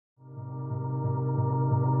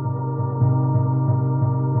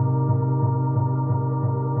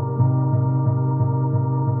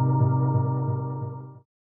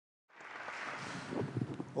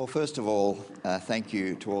Well, first of all, thank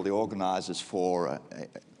you to all the organisers for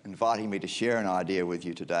inviting me to share an idea with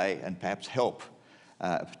you today and perhaps help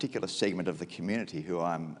a particular segment of the community who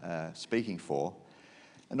I'm speaking for.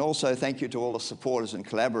 And also thank you to all the supporters and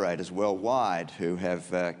collaborators worldwide who have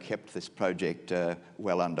kept this project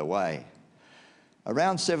well underway.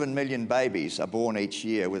 Around 7 million babies are born each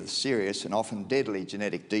year with serious and often deadly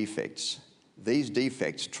genetic defects. These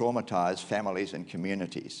defects traumatise families and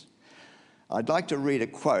communities. I'd like to read a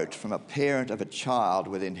quote from a parent of a child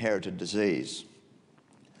with inherited disease.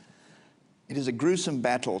 "It is a gruesome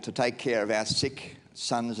battle to take care of our sick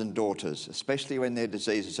sons and daughters, especially when their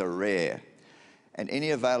diseases are rare, and any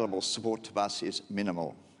available support to us is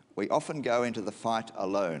minimal. We often go into the fight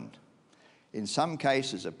alone. In some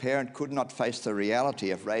cases, a parent could not face the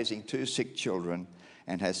reality of raising 2 sick children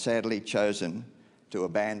and has sadly chosen to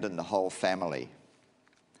abandon the whole family."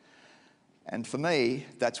 And for me,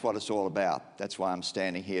 that's what it's all about. That's why I'm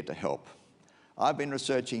standing here to help. I've been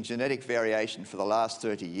researching genetic variation for the last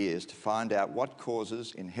 30 years to find out what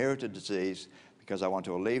causes inherited disease because I want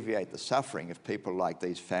to alleviate the suffering of people like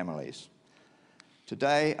these families.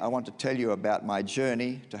 Today, I want to tell you about my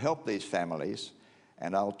journey to help these families,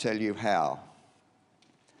 and I'll tell you how.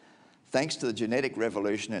 Thanks to the genetic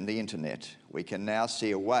revolution and the internet, we can now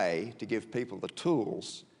see a way to give people the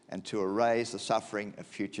tools and to erase the suffering of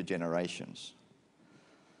future generations.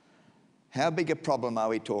 How big a problem are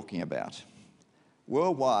we talking about?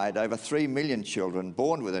 Worldwide, over 3 million children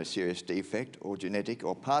born with a serious defect or genetic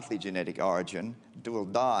or partly genetic origin will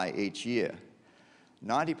die each year.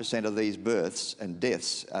 90% of these births and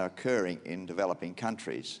deaths are occurring in developing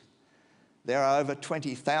countries. There are over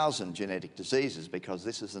 20,000 genetic diseases because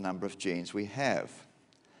this is the number of genes we have.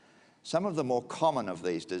 Some of the more common of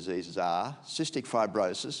these diseases are cystic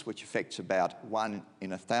fibrosis, which affects about 1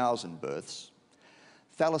 in 1,000 births,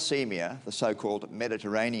 thalassemia, the so-called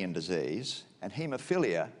Mediterranean disease, and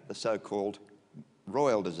haemophilia, the so-called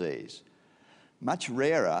royal disease. Much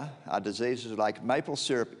rarer are diseases like maple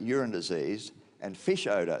syrup urine disease and fish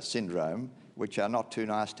odour syndrome, which are not too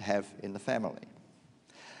nice to have in the family.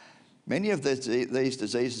 Many of these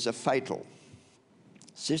diseases are fatal.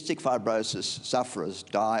 Cystic fibrosis sufferers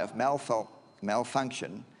die of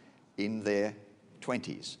malfunction in their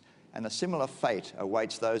 20s, and a similar fate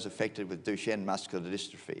awaits those affected with Duchenne muscular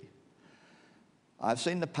dystrophy. I've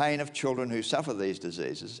seen the pain of children who suffer these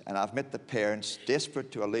diseases, and I've met the parents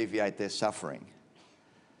desperate to alleviate their suffering.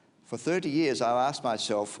 For 30 years, I've asked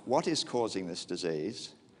myself, what is causing this disease?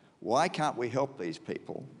 Why can't we help these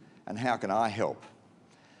people? And how can I help?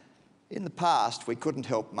 In the past, we couldn't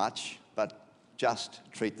help much, but just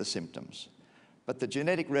treat the symptoms. But the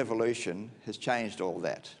genetic revolution has changed all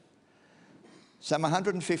that. Some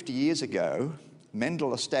 150 years ago,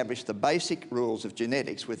 Mendel established the basic rules of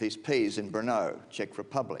genetics with his P's in Brno, Czech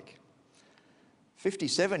Republic.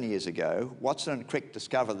 57 years ago, Watson and Crick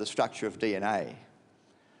discovered the structure of DNA.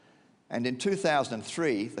 And in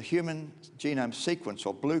 2003, the Human Genome Sequence,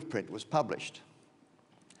 or Blueprint, was published.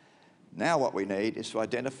 Now what we need is to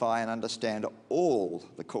identify and understand all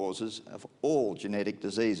the causes of all genetic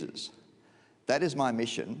diseases. That is my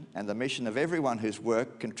mission, and the mission of everyone whose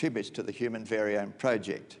work contributes to the Human Variome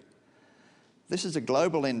project. This is a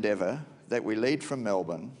global endeavour that we lead from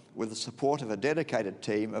Melbourne with the support of a dedicated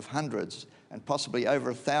team of hundreds and possibly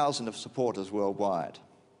over 1,000 of supporters worldwide.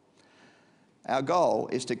 Our goal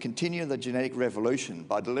is to continue the genetic revolution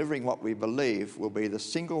by delivering what we believe will be the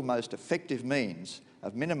single most effective means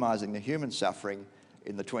of minimising the human suffering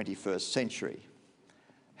in the 21st century.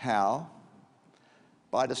 How?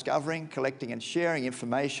 By discovering, collecting and sharing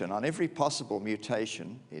information on every possible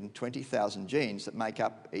mutation in 20,000 genes that make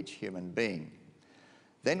up each human being.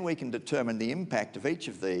 Then we can determine the impact of each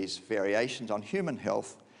of these variations on human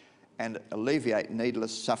health and alleviate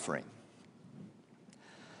needless suffering.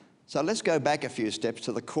 So let's go back a few steps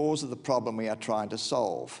to the cause of the problem we are trying to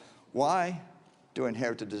solve. Why do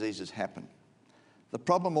inherited diseases happen? The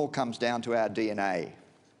problem all comes down to our DNA.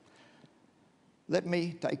 Let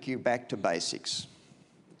me take you back to basics.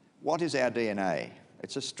 What is our DNA?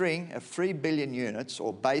 It's a string of 3 billion units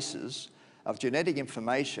or bases of genetic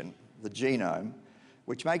information, the genome,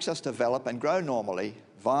 which makes us develop and grow normally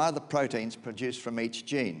via the proteins produced from each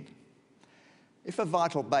gene. If a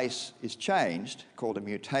vital base is changed, called a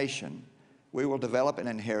mutation, we will develop an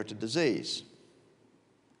inherited disease.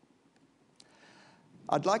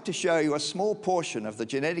 I'd like to show you a small portion of the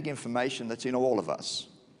genetic information that's in all of us.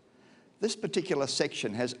 This particular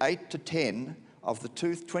section has 8 to 10 of the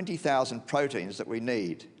 20,000 proteins that we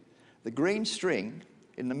need. The green string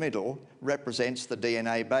in the middle represents the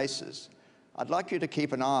DNA bases. I'd like you to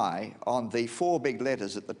keep an eye on the 4 big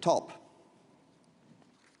letters at the top.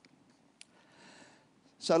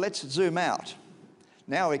 So let's zoom out.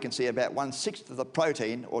 Now we can see about 1/6 of the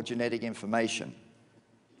protein or genetic information.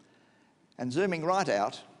 And zooming right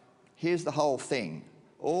out, here's the whole thing,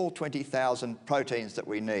 all 20,000 proteins that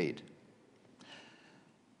we need.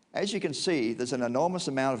 As you can see, there's an enormous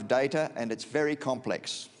amount of data and it's very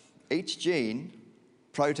complex. Each gene,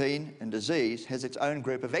 protein and disease has its own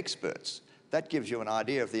group of experts. That gives you an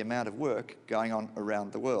idea of the amount of work going on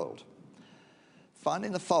around the world.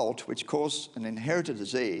 Finding the fault which causes an inherited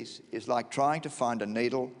disease is like trying to find a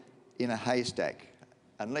needle in a haystack,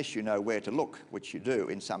 unless you know where to look, which you do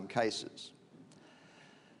in some cases.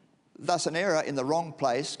 Thus, an error in the wrong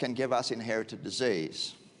place can give us inherited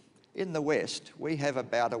disease. In the West, we have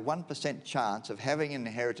about a 1% chance of having an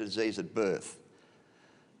inherited disease at birth.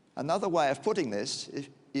 Another way of putting this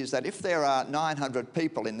is that if there are 900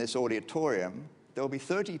 people in this auditorium, there will be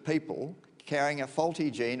 30 people carrying a faulty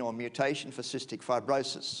gene or mutation for cystic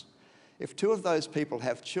fibrosis. If 2 of those people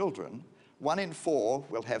have children, 1 in 4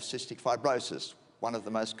 will have cystic fibrosis, one of the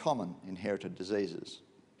most common inherited diseases.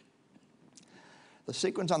 The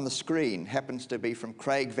sequence on the screen happens to be from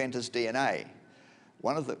Craig Venter's DNA,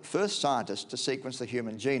 one of the first scientists to sequence the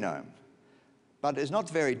human genome. But it is not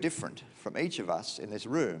very different from each of us in this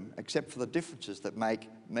room, except for the differences that make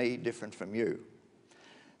me different from you.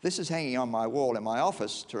 This is hanging on my wall in my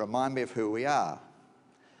office to remind me of who we are.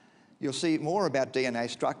 You'll see more about DNA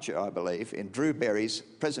structure, I believe, in Drew Berry's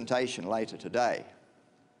presentation later today.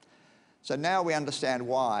 So now we understand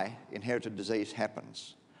why inherited disease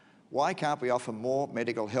happens. Why can't we offer more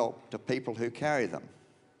medical help to people who carry them?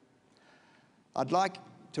 I'd like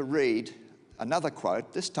to read another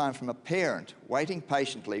quote, this time from a parent waiting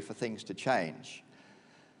patiently for things to change.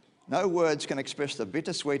 No words can express the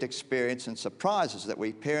bittersweet experience and surprises that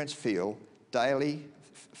we parents feel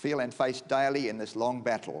and face daily in this long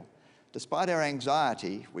battle. Despite our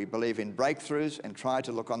anxiety, we believe in breakthroughs and try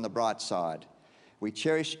to look on the bright side. We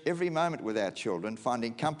cherish every moment with our children,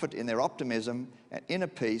 finding comfort in their optimism and inner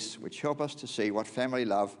peace, which help us to see what family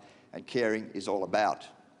love and caring is all about.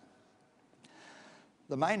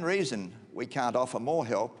 The main reason we can't offer more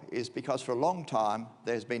help is because for a long time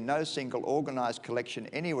there's been no single organised collection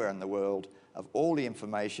anywhere in the world of all the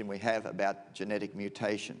information we have about genetic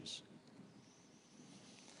mutations.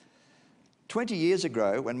 20 years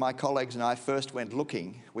ago, when my colleagues and I first went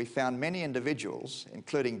looking, we found many individuals,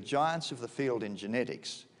 including giants of the field in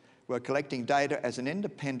genetics, were collecting data as an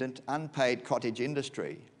independent, unpaid cottage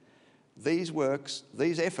industry. These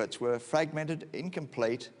efforts were fragmented,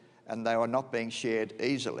 incomplete, and they were not being shared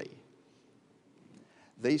easily.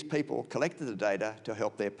 These people collected the data to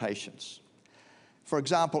help their patients. For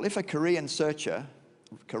example, if a Korean researcher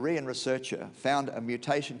found a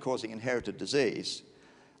mutation causing inherited disease,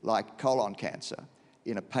 like colon cancer,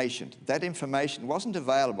 in a patient, that information wasn't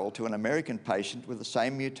available to an American patient with the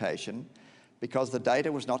same mutation because the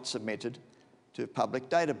data was not submitted to public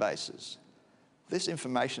databases. This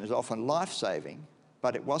information is often life-saving,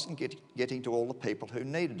 but it wasn't getting to all the people who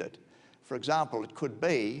needed it. For example, it could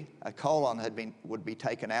be a colon would be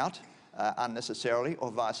taken out unnecessarily, or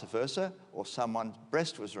vice versa, or someone's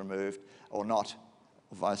breast was removed, or not,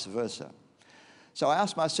 or vice versa. So I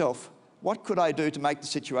asked myself, what could I do to make the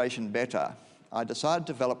situation better? I decided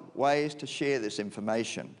to develop ways to share this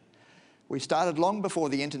information. We started long before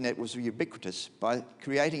the internet was ubiquitous by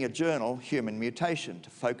creating a journal, Human Mutation, to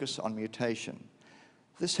focus on mutation.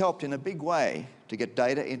 This helped in a big way to get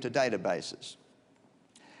data into databases.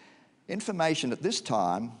 Information at this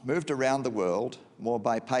time moved around the world more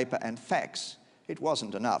by paper and fax. It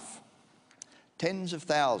wasn't enough. Tens of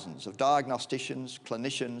thousands of diagnosticians,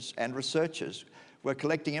 clinicians, and researchers were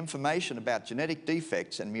collecting information about genetic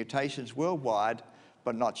defects and mutations worldwide,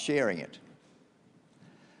 but not sharing it.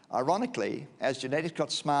 Ironically, as genetics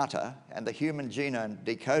got smarter and the human genome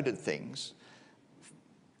decoded things,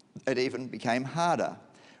 it even became harder.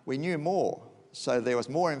 We knew more, so there was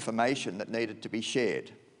more information that needed to be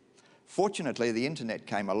shared. Fortunately, the internet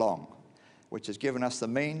came along, which has given us the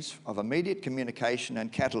means of immediate communication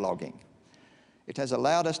and cataloguing. It has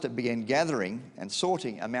allowed us to begin gathering and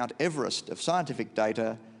sorting a Mount Everest of scientific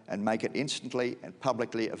data and make it instantly and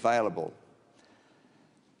publicly available.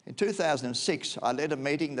 In 2006, I led a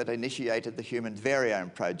meeting that initiated the Human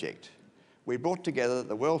Variome project. We brought together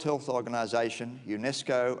the World Health Organization,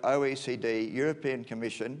 UNESCO, OECD, European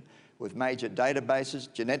Commission, with major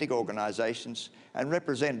databases, genetic organizations, and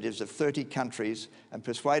representatives of 30 countries, and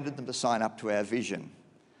persuaded them to sign up to our vision.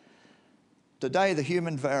 Today, the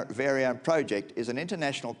Human Variome Project is an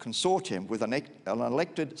international consortium with an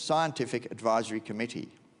elected scientific advisory committee.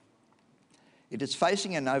 It is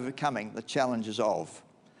facing and overcoming the challenges of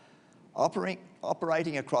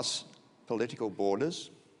operating across political borders,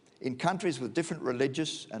 in countries with different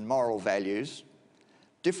religious and moral values,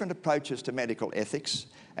 different approaches to medical ethics,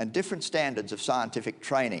 and different standards of scientific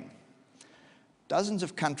training. Dozens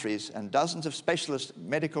of countries and dozens of specialist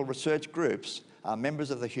medical research groups are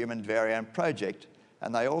members of the Human Variome Project,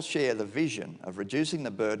 and they all share the vision of reducing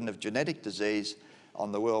the burden of genetic disease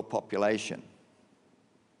on the world population.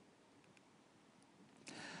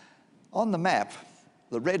 On the map,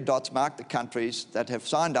 the red dots mark the countries that have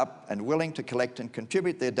signed up and willing to collect and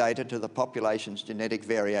contribute their data to the population's genetic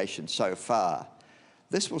variation so far.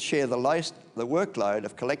 This will share the workload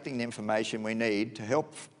of collecting the information we need to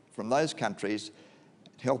help those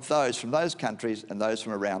from those countries and those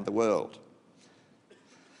from around the world.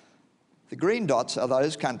 The green dots are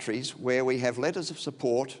those countries where we have letters of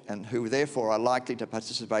support and who therefore are likely to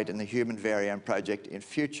participate in the Human Variome Project in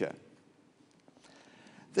future.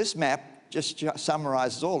 This map just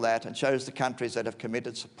summarises all that and shows the countries that have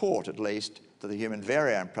committed support, at least, to the Human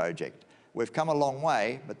Variome Project. We've come a long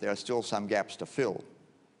way, but there are still some gaps to fill.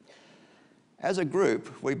 As a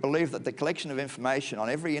group, we believe that the collection of information on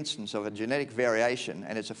every instance of a genetic variation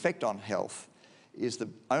and its effect on health is the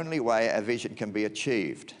only way our vision can be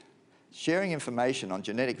achieved. Sharing information on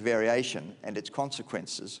genetic variation and its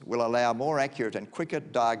consequences will allow more accurate and quicker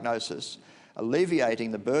diagnosis,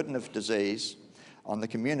 alleviating the burden of disease on the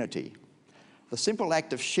community. The simple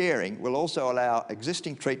act of sharing will also allow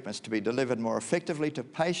existing treatments to be delivered more effectively to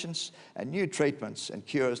patients and new treatments and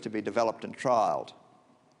cures to be developed and trialled.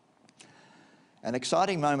 An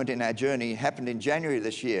exciting moment in our journey happened in January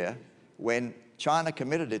this year when China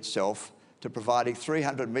committed itself to providing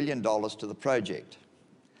 $300 million to the project.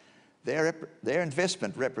 Their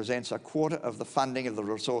investment represents a quarter of the funding of the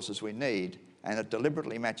resources we need, and it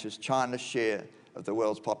deliberately matches China's share of the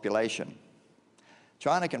world's population.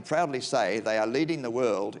 China can proudly say they are leading the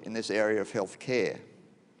world in this area of health care.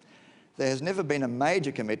 There has never been a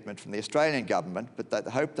major commitment from the Australian government, but they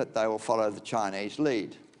hope that they will follow the Chinese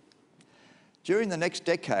lead. During the next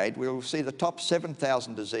decade, we will see the top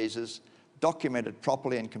 7,000 diseases documented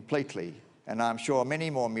properly and completely, and I'm sure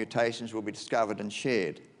many more mutations will be discovered and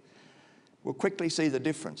shared. We'll quickly see the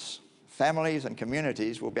difference. Families and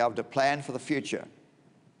communities will be able to plan for the future,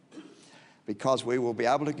 because we will be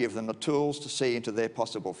able to give them the tools to see into their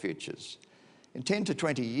possible futures. In 10 to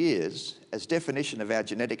 20 years, as definition of our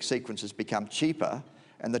genetic sequences become cheaper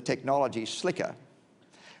and the technology slicker,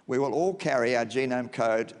 we will all carry our genome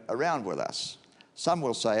code around with us. Some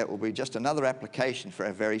will say it will be just another application for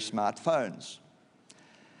our very smart phones.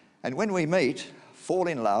 And when we meet, fall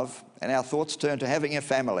in love, and our thoughts turn to having a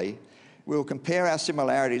family, we will compare our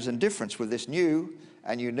similarities and difference with this new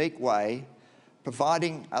and unique way,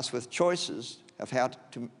 providing us with choices of how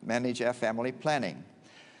to manage our family planning.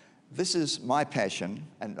 This is my passion,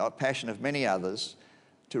 and a passion of many others,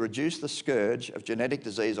 to reduce the scourge of genetic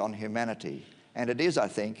disease on humanity. And it is, I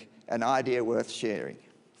think, an idea worth sharing.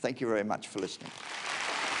 Thank you very much for listening.